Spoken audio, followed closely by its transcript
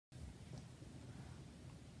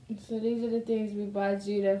So these are the things we bought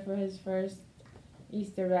Judah for his first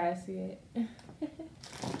Easter basket.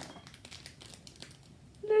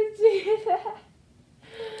 Look, Judah.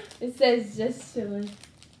 It says just chilling.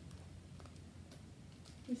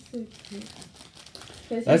 It's so cute.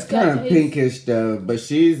 That's kind of pinkish though, but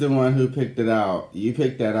she's the one who picked it out. You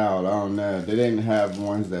picked that out. I don't know. They didn't have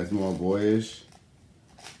ones that's more boyish.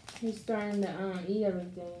 He's starting to eat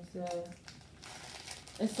everything, so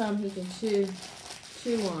it's something he can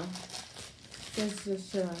chew on.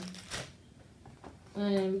 Just chilling.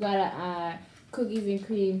 And we got a cookies and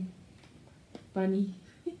cream bunny.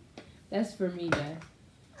 That's for me though.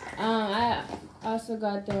 I also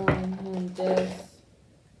got him this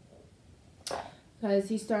because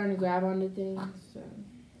he's starting to grab onto things. So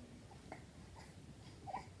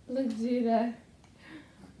look, Judah.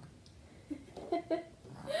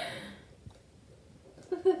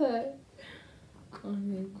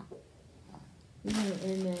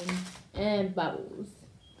 And bubbles.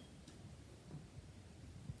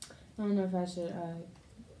 I don't know if I should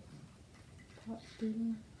do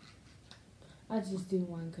one. I just do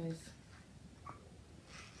one because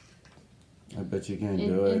I bet you can't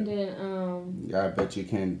do it. And then yeah, I bet you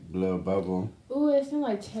can't blow a bubble. Ooh, it smells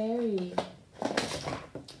like cherry.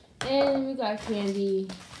 And we got candy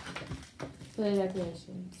for the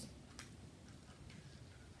decorations.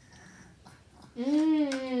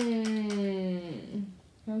 Mmm.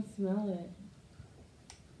 Don't smell it.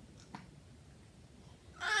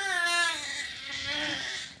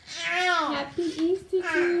 Happy Easter,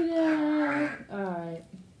 Judah. Alright.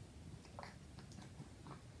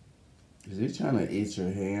 Is he trying to eat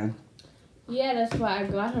your hand? Yeah, that's why I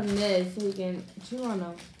got him this, so he can chew on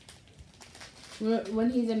them. When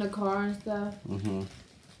he's in the car and stuff. Mm-hmm.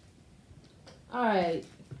 Alright.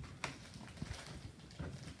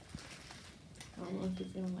 I don't know if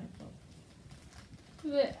it's gonna like that.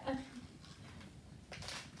 But,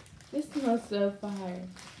 this smells so fire.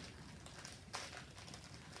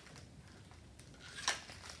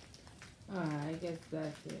 Alright, I guess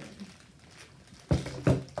that's it.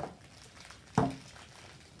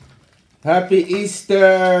 Happy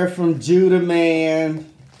Easter from Judah Man.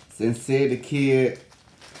 Sincere the kid.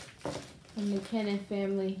 From the Kennan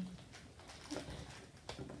family.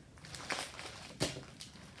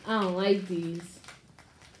 I don't like these.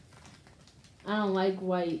 I don't like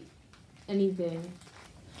white anything.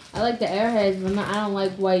 I like the Airheads, but I don't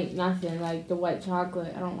like white nothing. Like the white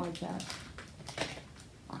chocolate. I don't like that.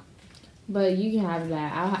 But you can have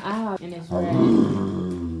that. I have, and it's red.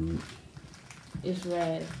 It's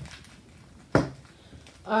red.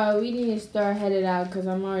 We need to start headed out because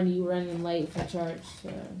I'm already running late for church.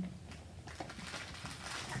 So.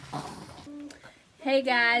 Hey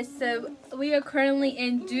guys, so we are currently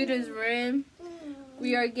in Judah's room.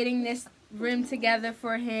 We are getting this room together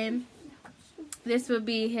for him. This will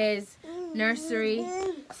be his nursery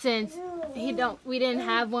since we didn't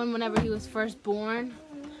have one whenever he was first born.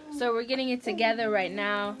 So we're getting it together right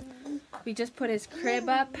now. We just put his crib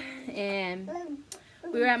up and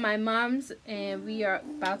we were at my mom's and we are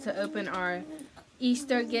about to open our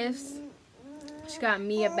Easter gifts. She got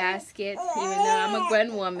me a basket, even though I'm a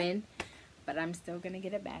grown woman, but I'm still gonna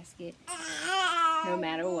get a basket no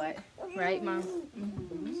matter what. Right, Mom?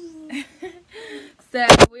 Mm-hmm. So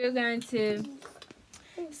we're going to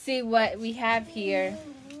see what we have here.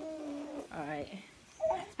 Alright.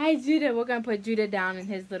 Hi, Judah. We're going to put Judah down in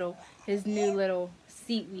his new little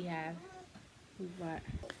seat we have.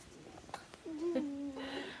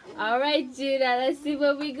 Alright, Judah. Let's see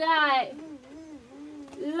what we got.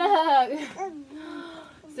 Look.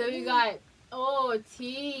 So we got,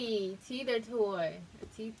 teether toy. A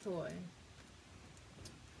teeth toy.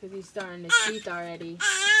 Because he's starting to teeth already.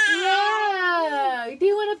 Yeah! Do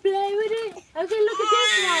you want to play with it? Okay, look at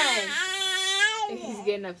this one. He's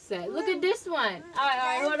getting upset. Look at this one.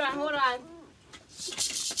 Alright, hold on.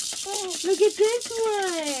 Look at this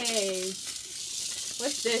one.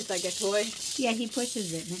 What's this, like a toy? Yeah, he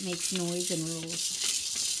pushes it and it makes noise and rolls.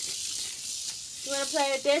 You want to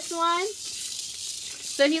play with this one?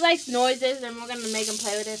 So he likes noises and we're going to make him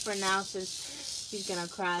play with it for now since he's going to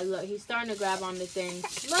cry. Look, he's starting to grab on the things.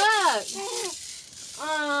 Look!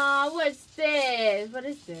 Aw, what's this? What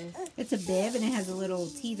is this? It's a bib and it has a little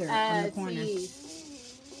teether on the corner.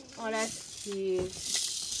 Teeth. Oh, that's cute.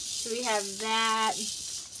 So we have that.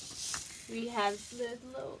 We have this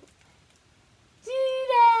little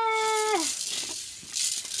Judah!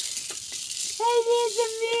 Hey, there's a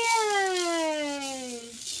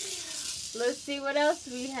Let's see what else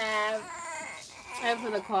we have. And for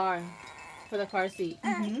the car seat.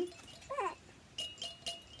 Mm-hmm.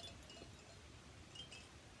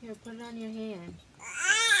 Here, put it on your hand.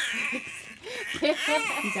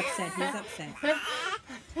 He's upset. He's upset.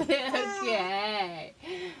 Okay.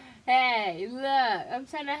 Hey, look. I'm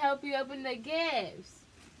trying to help you open the gifts.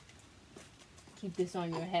 Keep this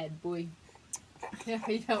on your head, boy.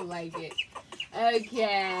 You don't like it.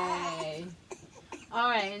 Okay.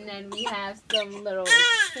 Alright, and then we have some little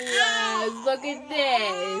flags. Look at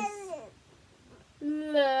this.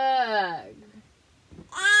 Look.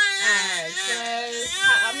 Alright, so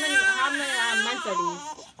how many months are these?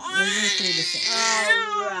 We're going to say the same.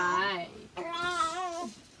 Alright.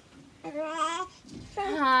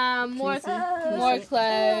 More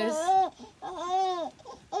clothes.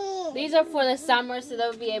 These are for the summer, so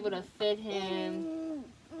they'll be able to fit him.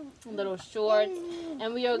 Little shorts.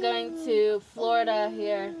 And we are going to Florida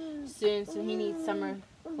here soon, so he needs summer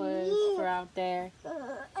clothes for out there.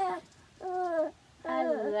 I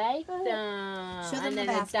like them. And then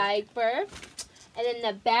a diaper. And then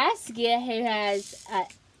the basket, he has a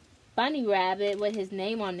bunny rabbit with his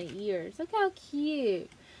name on the ears. Look how cute.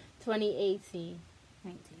 2018.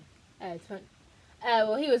 19.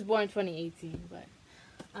 Well, he was born 2018, but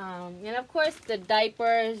and of course the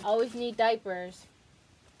diapers. Always need diapers.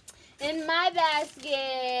 In my basket.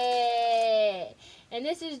 And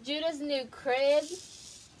this is Judah's new crib.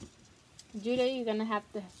 Judah, you're gonna have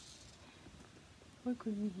to work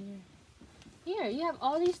with me here. Here, you have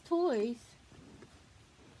all these toys.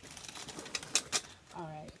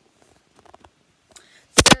 Alright.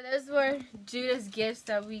 So those were Judah's gifts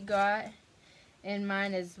that we got. And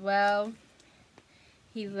mine as well.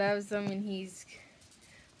 He loves them and he's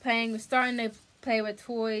starting to play with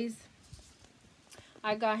toys.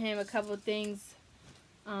 I got him a couple things,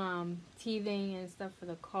 teething and stuff for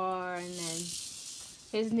the car, and then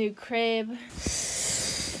his new crib.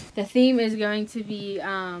 The theme is going to be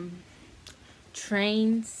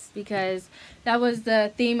trains, because that was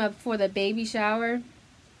the theme for the baby shower.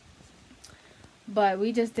 But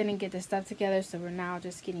we just didn't get the stuff together, so we're now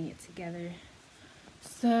just getting it together.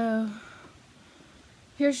 So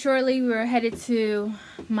here shortly, we're headed to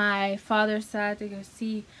my father's side to go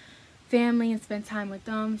see family and spend time with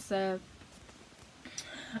them. So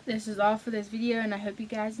this is all for this video, and I hope you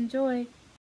guys enjoy.